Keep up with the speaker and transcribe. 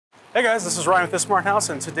Hey guys, this is Ryan with This Smart House,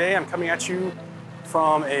 and today I'm coming at you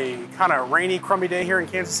from a kind of rainy, crummy day here in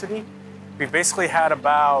Kansas City. We've basically had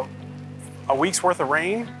about a week's worth of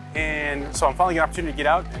rain, and so I'm finally getting an opportunity to get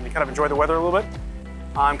out and to kind of enjoy the weather a little bit.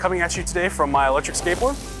 I'm coming at you today from my electric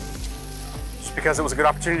skateboard, just because it was a good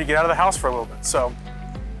opportunity to get out of the house for a little bit. So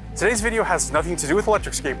today's video has nothing to do with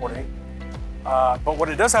electric skateboarding, but what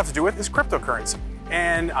it does have to do with is cryptocurrency.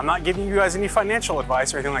 And I'm not giving you guys any financial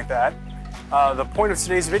advice or anything like that. The point of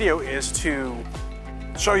today's video is to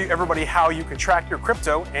show you everybody how you can track your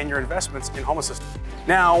crypto and your investments in Home Assistant.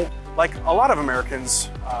 Now, like a lot of Americans,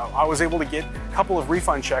 I was able to get a couple of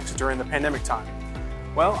refund checks during the pandemic time.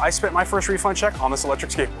 Well, I spent my first refund check on this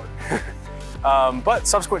electric skateboard. But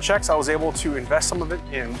subsequent checks, I was able to invest some of it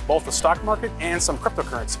in both the stock market and some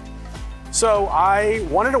cryptocurrency. So I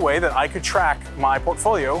wanted a way that I could track my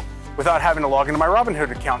portfolio without having to log into my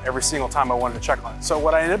Robinhood account every single time I wanted to check on it. So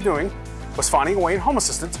what I ended up doing was finding a way in Home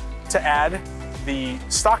Assistant to add the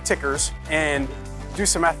stock tickers and do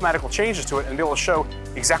some mathematical changes to it and be able to show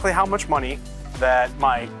exactly how much money that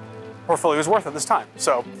my portfolio is worth at this time.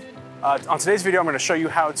 So on today's video, I'm going to show you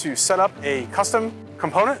how to set up a custom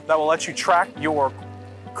component that will let you track your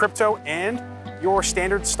crypto and your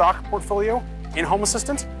standard stock portfolio in Home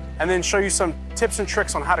Assistant, and then show you some tips and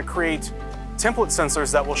tricks on how to create template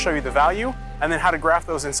sensors that will show you the value and then how to graph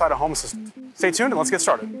those inside of Home Assistant. Stay tuned and let's get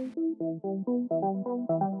started.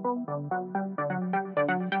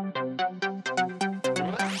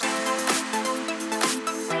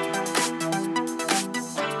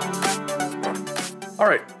 All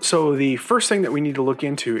right, so the first thing that we need to look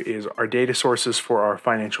into is our data sources for our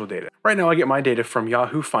financial data. Right now I get my data from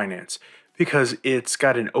Yahoo Finance because it's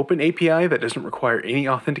got an open API that doesn't require any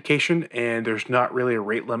authentication, and there's not really a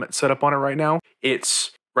rate limit set up on it right now.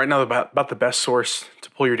 It's right now about the best source to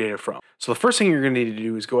pull your data from. So the first thing you're going to need to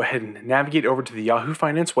do is go ahead and navigate over to the Yahoo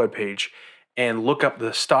Finance webpage and look up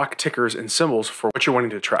the stock tickers and symbols for what you're wanting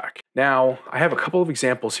to track. Now, I have a couple of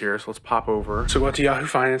examples here, so let's pop over. So go out to Yahoo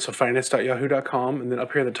Finance, so finance.yahoo.com, and then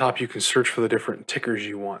up here at the top, you can search for the different tickers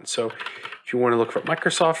you want. So if you want to look for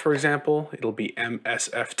Microsoft, for example, it'll be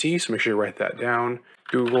MSFT, so make sure you write that down.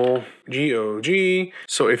 Google, GOG.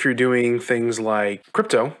 So if you're doing things like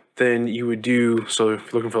crypto, then you would do, so if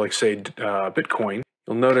you're looking for like say Bitcoin,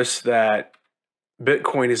 you'll notice that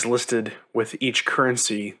Bitcoin is listed with each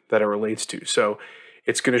currency that it relates to. So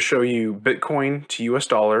it's going to show you Bitcoin to US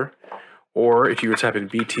dollar, or if you were to type in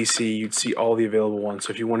BTC, you'd see all the available ones.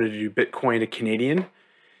 So if you wanted to do Bitcoin to Canadian,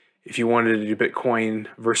 if you wanted to do Bitcoin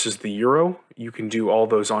versus the euro, you can do all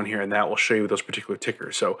those on here, and that will show you those particular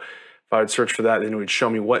tickers. So if I would search for that, then it would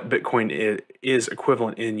show me what Bitcoin is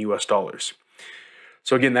equivalent in US dollars.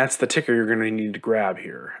 So again, that's the ticker you're going to need to grab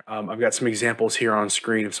here. I've got some examples here on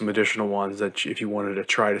screen of some additional ones that if you wanted to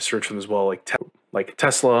try to search them as well, like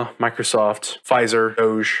Tesla, Microsoft, Pfizer,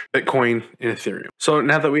 Doge, Bitcoin, and Ethereum. So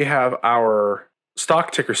now that we have our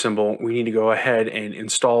stock ticker symbol, we need to go ahead and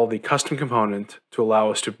install the custom component to allow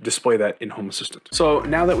us to display that in Home Assistant. So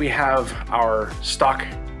now that we have our stock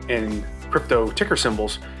and crypto ticker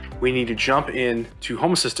symbols, we need to jump in to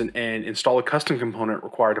Home Assistant and install a custom component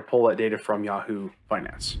required to pull that data from Yahoo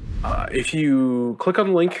Finance. If you click on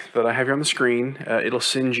the link that I have here on the screen, it'll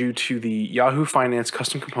send you to the Yahoo Finance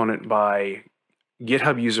custom component by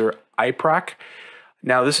GitHub user iPrac.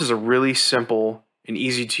 Now this is a really simple and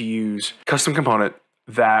easy to use custom component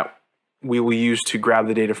that we will use to grab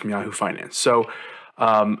the data from Yahoo Finance. So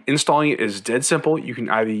installing it is dead simple. You can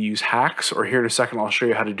either use hacks, or here in a second I'll show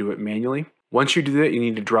you how to do it manually. Once you do that, you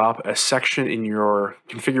need to drop a section in your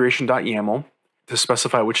configuration.yaml to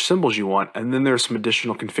specify which symbols you want, and then there's some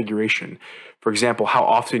additional configuration. For example, how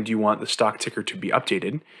often do you want the stock ticker to be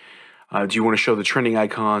updated? Do you want to show the trending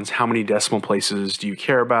icons? How many decimal places do you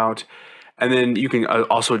care about? And then you can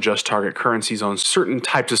also adjust target currencies on certain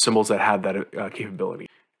types of symbols that have that capability.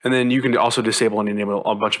 And then you can also disable and enable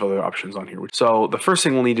a bunch of other options on here. So the first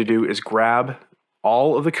thing we'll need to do is grab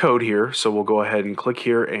all of the code here. So we'll go ahead and click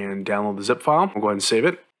here and download the zip file. We'll go ahead and save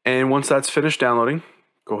it. And once that's finished downloading,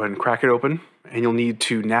 go ahead and crack it open. And you'll need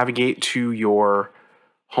to navigate to your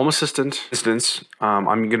Home Assistant instance. I'm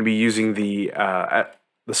going to be using the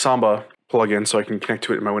Samba plugin so I can connect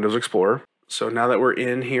to it in my Windows Explorer. So now that we're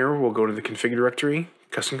in here, we'll go to the config directory,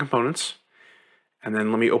 custom components. And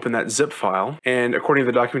then let me open that zip file. And according to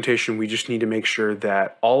the documentation, we just need to make sure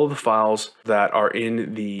that all of the files that are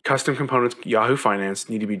in the custom components Yahoo Finance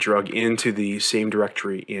need to be drug into the same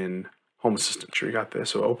directory in Home Assistant. Sure you got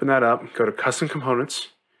this. So open that up, go to custom components,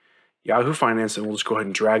 Yahoo Finance, and we'll just go ahead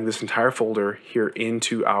and drag this entire folder here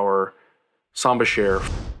into our Samba share.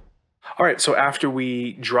 All right, so after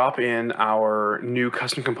we drop in our new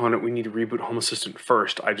custom component, we need to reboot Home Assistant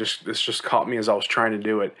first. This just caught me as I was trying to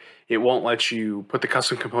do it. It won't let you put the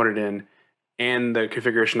custom component in and the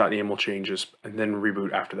configuration.yaml changes and then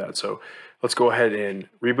reboot after that. So let's go ahead and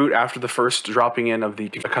reboot after the first dropping in of the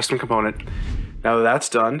custom component. Now that that's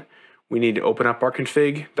done, we need to open up our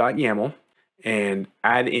config.yaml and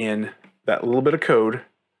add in that little bit of code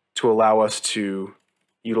to allow us to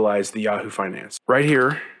utilize the Yahoo Finance. Right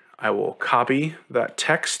here, I will copy that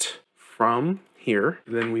text from here.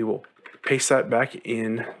 Then we will paste that back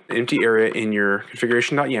in the empty area in your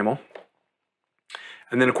configuration.yaml.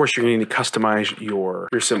 And then of course you're going to need to customize your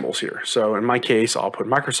symbols here. So in my case, I'll put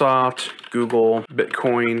Microsoft, Google,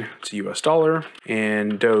 Bitcoin to US dollar,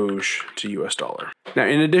 and Doge to US dollar. Now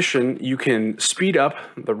in addition, you can speed up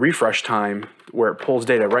the refresh time where it pulls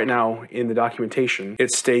data. Right now in the documentation,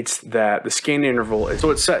 it states that the scan interval is, so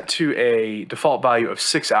it's set to a default value of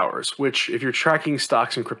 6 hours, which if you're tracking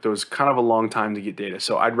stocks and crypto is kind of a long time to get data.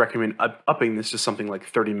 So I'd recommend upping this to something like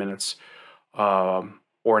 30 minutes or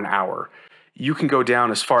an hour. You can go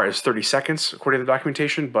down as far as 30 seconds according to the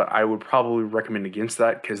documentation, but I would probably recommend against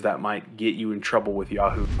that because that might get you in trouble with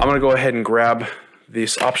Yahoo. I'm gonna go ahead and grab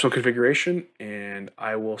this optional configuration and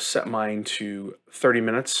I will set mine to 30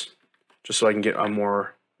 minutes just so I can get a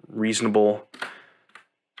more reasonable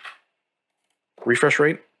refresh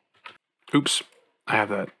rate. Oops, I have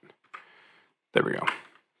that. There we go.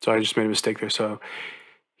 So I just made a mistake there. So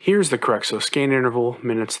here's the correct, so scan interval,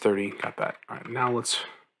 minutes 30, got that. All right, now let's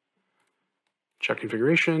check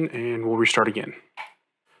configuration and we'll restart again.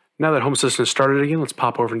 Now that Home Assistant is started again, let's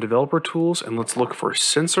pop over in Developer Tools and let's look for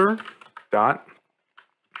sensor dot.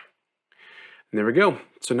 And there we go.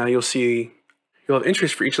 So now you'll have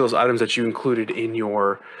entries for each of those items that you included in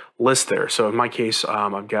your list there. So in my case,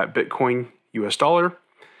 I've got Bitcoin US dollar.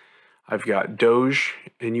 I've got Doge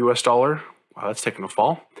in US dollar. Wow, that's taking a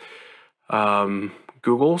fall.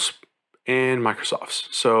 Google's and Microsoft's.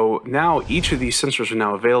 So now each of these sensors are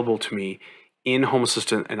now available to me in Home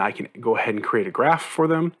Assistant, and I can go ahead and create a graph for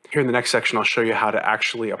them. Here in the next section, I'll show you how to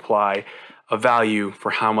actually apply a value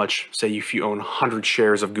for how much, say if you own 100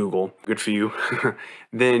 shares of Google, good for you,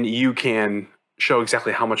 then you can show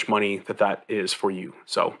exactly how much money that is for you.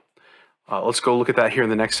 So let's go look at that here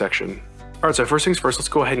in the next section. All right, so first things first, let's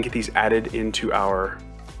go ahead and get these added into our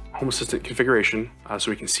Home Assistant configuration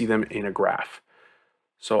so we can see them in a graph.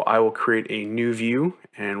 So I will create a new view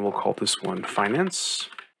and we'll call this one Finance.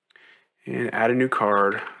 And add a new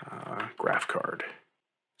card, graph card.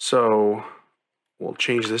 So we'll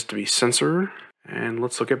change this to be sensor and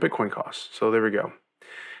let's look at Bitcoin costs. So there we go.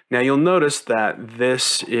 Now you'll notice that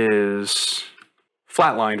this is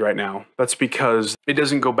flatlined right now. That's because it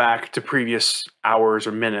doesn't go back to previous hours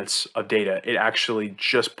or minutes of data. It actually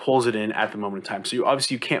just pulls it in at the moment in time. So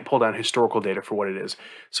obviously you can't pull down historical data for what it is.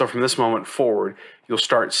 So from this moment forward, you'll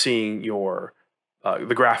start seeing your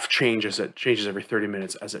the graph changes. It changes every 30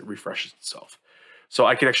 minutes as it refreshes itself. So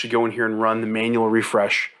I could actually go in here and run the manual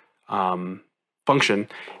refresh function,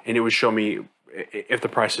 and it would show me if the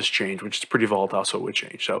prices change, which is pretty volatile, so it would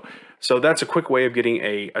change. So that's a quick way of getting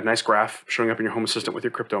a nice graph showing up in your Home Assistant with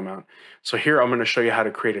your crypto amount. So here I'm going to show you how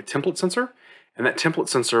to create a template sensor, and that template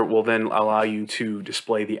sensor will then allow you to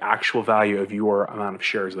display the actual value of your amount of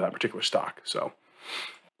shares of that particular stock. So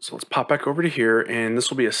let's pop back over to here, and this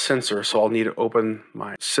will be a sensor. So I'll need to open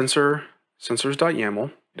my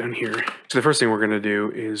sensors.yaml down here. So the first thing we're going to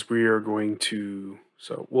do is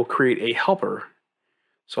we'll create a helper.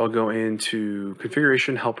 So I'll go into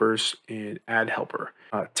configuration helpers and add helper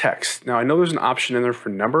text. Now I know there's an option in there for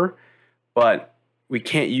number, but we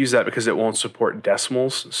can't use that because it won't support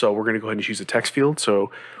decimals. So we're going to go ahead and use a text field. So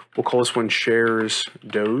we'll call this one shares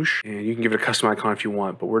Doge, and you can give it a custom icon if you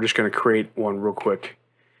want, but we're just going to create one real quick.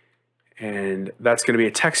 And that's going to be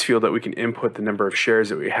a text field that we can input the number of shares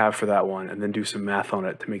that we have for that one and then do some math on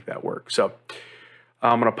it to make that work. So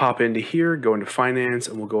I'm going to pop into here, go into Finance,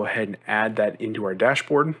 and we'll go ahead and add that into our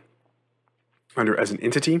dashboard under as an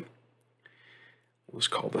entity. Let's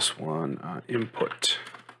call this one input.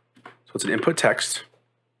 So it's an input text,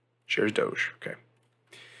 shares Doge. Okay.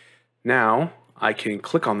 Now I can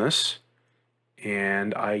click on this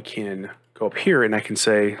and I can go up here and I can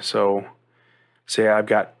say, say I've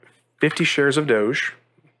got 50 shares of Doge,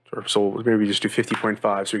 so maybe just do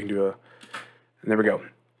 50.5 so we can do and there we go.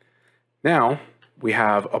 Now we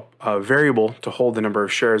have a variable to hold the number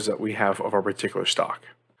of shares that we have of our particular stock.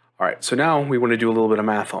 All right, so now we want to do a little bit of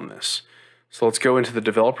math on this. So let's go into the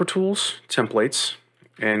Developer Tools, Templates,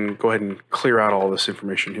 and go ahead and clear out all this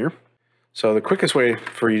information here. So the quickest way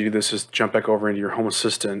for you to do this is jump back over into your Home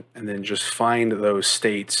Assistant and then just find those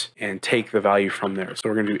states and take the value from there. So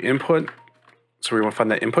we're going to do input. So we want to find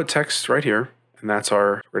that input text right here. And that's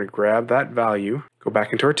we're going to grab that value, go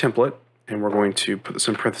back into our template, and we're going to put this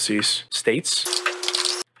in parentheses,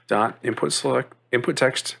 states dot input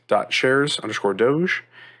text dot shares underscore doge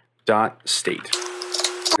dot state.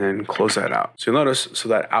 And then close that out. So you'll notice, so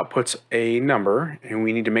that outputs a number, and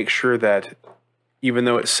we need to make sure that even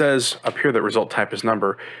though it says up here that result type is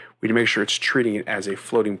number, we need to make sure it's treating it as a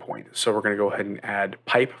floating point. So we're going to go ahead and add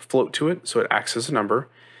pipe float to it so it acts as a number.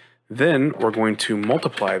 Then we're going to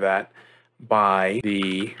multiply that by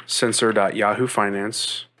the sensor.yahoo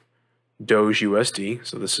finance Doge USD.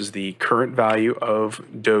 So this is the current value of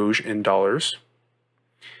Doge in dollars.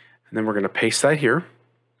 And then we're going to paste that here.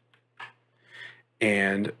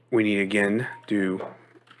 And we need again do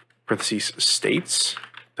parentheses states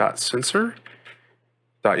dot sensor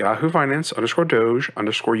dot Yahoo Finance underscore Doge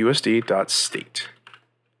underscore USD dot state.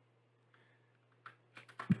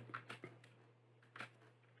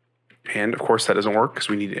 And of course that doesn't work because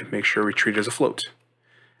we need to make sure we treat it as a float.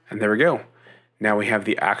 And there we go. Now we have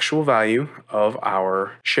the actual value of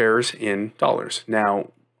our shares in dollars.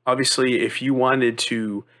 Now, obviously, if you wanted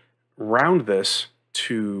to round this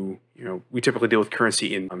to, we typically deal with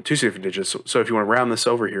currency in two different digits. So if you want to round this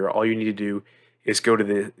over here, all you need to do is go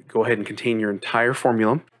ahead and contain your entire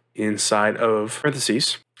formula inside of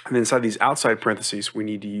parentheses. And then inside these outside parentheses, we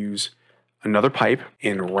need to use another pipe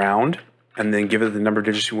and round, and then give it the number of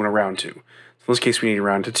digits you want to round to. So in this case, we need to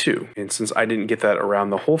round to 2. And since I didn't get that around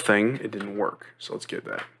the whole thing, it didn't work. So let's get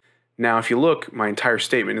that. Now, if you look, my entire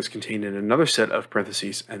statement is contained in another set of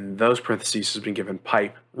parentheses, and those parentheses has been given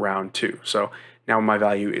pipe round 2. So now my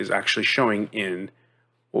value is actually showing in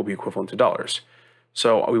what will be equivalent to dollars.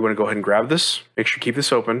 So we want to go ahead and grab this, make sure to keep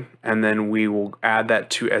this open, and then we will add that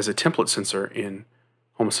to as a template sensor in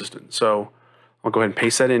Home Assistant. So I'll go ahead and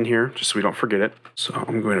paste that in here just so we don't forget it. So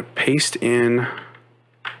I'm going to paste in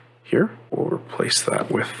here. We'll replace that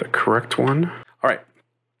with the correct one. All right.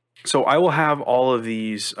 So I will have all of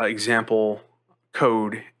these example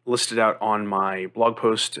code listed out on my blog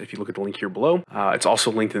post if you look at the link here below. It's also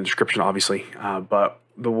linked in the description, obviously. But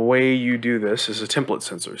the way you do this is a template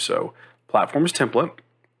sensor. So platform's template,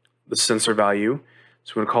 the sensor value.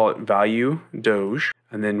 So we're going to call it value Doge.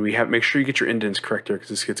 And then we make sure you get your indents correct there because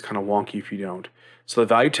this gets kind of wonky if you don't. So the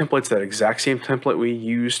value template's that exact same template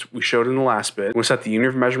we showed in the last bit. We'll set the unit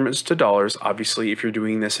of measurements to dollars. Obviously, if you're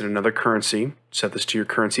doing this in another currency, set this to your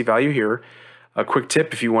currency value here. A quick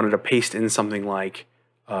tip, if you wanted to paste in something like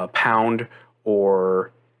pound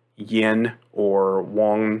or yen or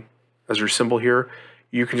won as your symbol here,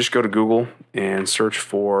 you can just go to Google and search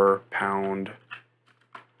for pound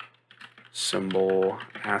symbol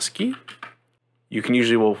ASCII. You can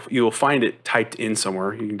you'll find it typed in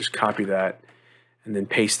somewhere. You can just copy that and then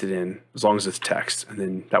paste it in as long as it's text. And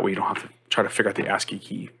then that way you don't have to try to figure out the ASCII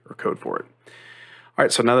key or code for it. All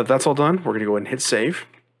right, so now that that's all done, we're gonna go ahead and hit save.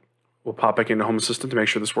 We'll pop back into Home Assistant to make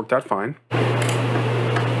sure this worked out fine.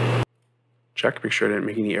 Check, make sure I didn't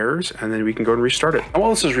make any errors, and then we can go and restart it. And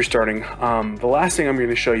while this is restarting, the last thing I'm going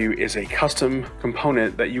to show you is a custom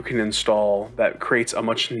component that you can install that creates a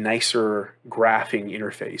much nicer graphing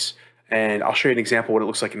interface. And I'll show you an example of what it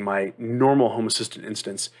looks like in my normal Home Assistant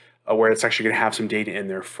instance, where it's actually going to have some data in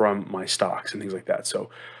there from my stocks and things like that. So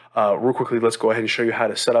real quickly, let's go ahead and show you how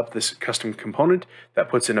to set up this custom component that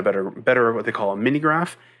puts in a better what they call a mini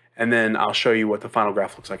graph. And then I'll show you what the final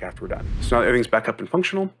graph looks like after we're done. So now everything's back up and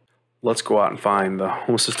functional. Let's go out and find the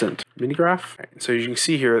Home Assistant mini graph. Right, so as you can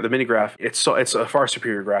see here, the mini graph, it's a far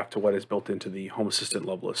superior graph to what is built into the Home Assistant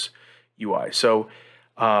Lovelace UI. So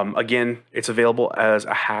again, it's available as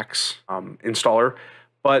a HAX installer,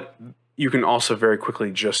 but you can also very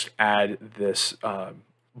quickly just add this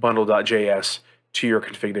bundle.js to your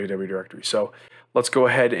config.ww directory. So let's go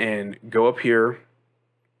ahead and go up here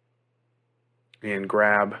and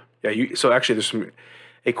grab, so actually there's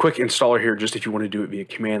a quick installer here just if you want to do it via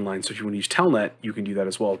command line. So if you want to use Telnet, you can do that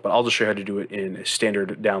as well, but I'll just show you how to do it in a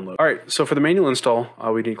standard download. All right, so for the manual install,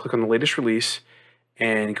 we need to click on the latest release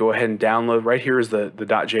and go ahead and download. Right here is the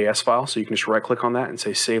 .js file, so you can just right click on that and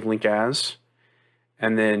say save link as,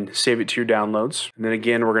 and then save it to your downloads. And then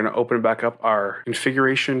again, we're gonna open back up our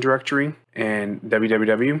configuration directory and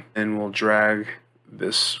www, and we'll drag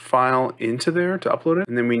this file into there to upload it.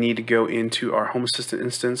 And then we need to go into our Home Assistant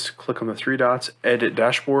instance, click on the 3 dots, edit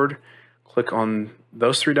dashboard, click on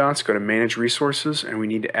those 3 dots, go to manage resources, and we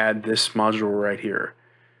need to add this module right here,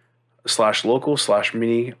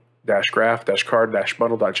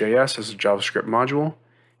 /local/mini-graph-card-bundle.js as a JavaScript module.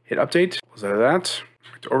 Hit update, close out of that,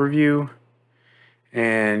 to overview,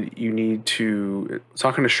 and you need to, it's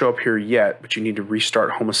not going to show up here yet, but you need to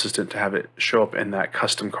restart Home Assistant to have it show up in that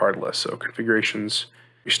custom card list. So configurations,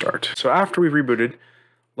 restart. So after we've rebooted,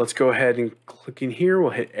 let's go ahead and click in here.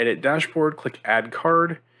 We'll hit edit dashboard, click add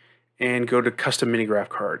card, and go to custom mini graph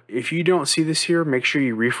card. If you don't see this here, make sure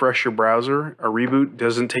you refresh your browser. A reboot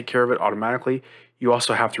doesn't take care of it automatically. You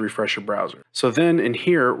also have to refresh your browser. So then in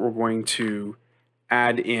here, we're going to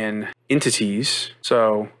add in entities.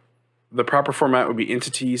 So the proper format would be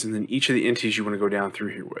entities, and then each of the entities you want to go down through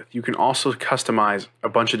here with. You can also customize a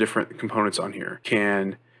bunch of different components on here. You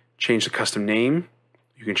can change the custom name.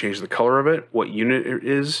 You can change the color of it, what unit it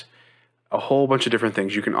is, a whole bunch of different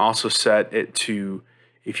things. You can also set it to,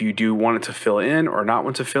 if you do want it to fill in or not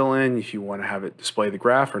want to fill in, if you want to have it display the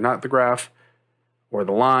graph or not the graph, or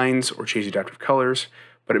the lines, or change the adaptive colors.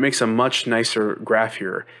 But it makes a much nicer graph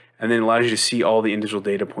here, and then allows you to see all the individual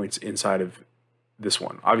data points inside of this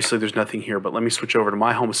one. Obviously there's nothing here, but let me switch over to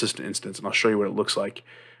my Home Assistant instance and I'll show you what it looks like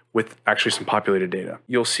with actually some populated data.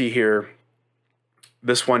 You'll see here,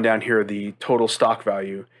 this one down here, the total stock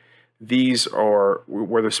value. These are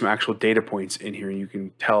where there's some actual data points in here. You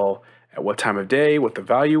can tell at what time of day, what the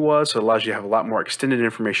value was. So it allows you to have a lot more extended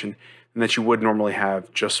information than that you would normally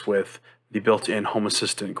have just with the built-in Home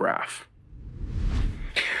Assistant graph.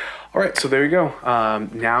 All right, so there you go.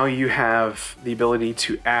 Now you have the ability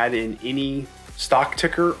to add in any stock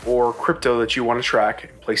ticker or crypto that you want to track,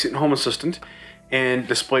 place it in Home Assistant, and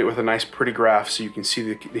display it with a nice pretty graph so you can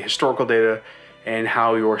see the historical data and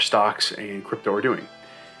how your stocks and crypto are doing.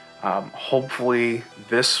 Hopefully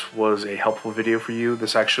this was a helpful video for you.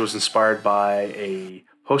 This actually was inspired by a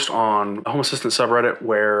post on Home Assistant subreddit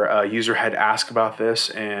where a user had asked about this,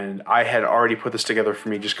 and I had already put this together for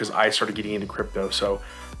me just because I started getting into crypto. So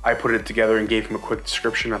I put it together and gave him a quick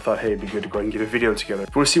description. I thought, hey, it'd be good to go ahead and get a video together. If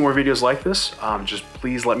you want to see more videos like this, just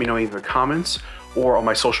please let me know either in the comments or on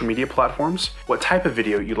my social media platforms what type of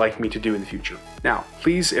video you'd like me to do in the future. Now,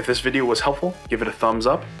 please, if this video was helpful, give it a thumbs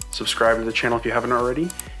up, subscribe to the channel if you haven't already,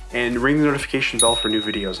 and ring the notification bell for new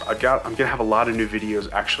videos. I'm gonna have a lot of new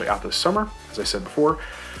videos actually out this summer, as I said before.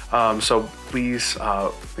 So please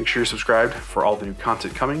make sure you're subscribed for all the new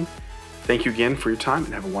content coming. Thank you again for your time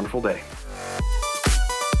and have a wonderful day.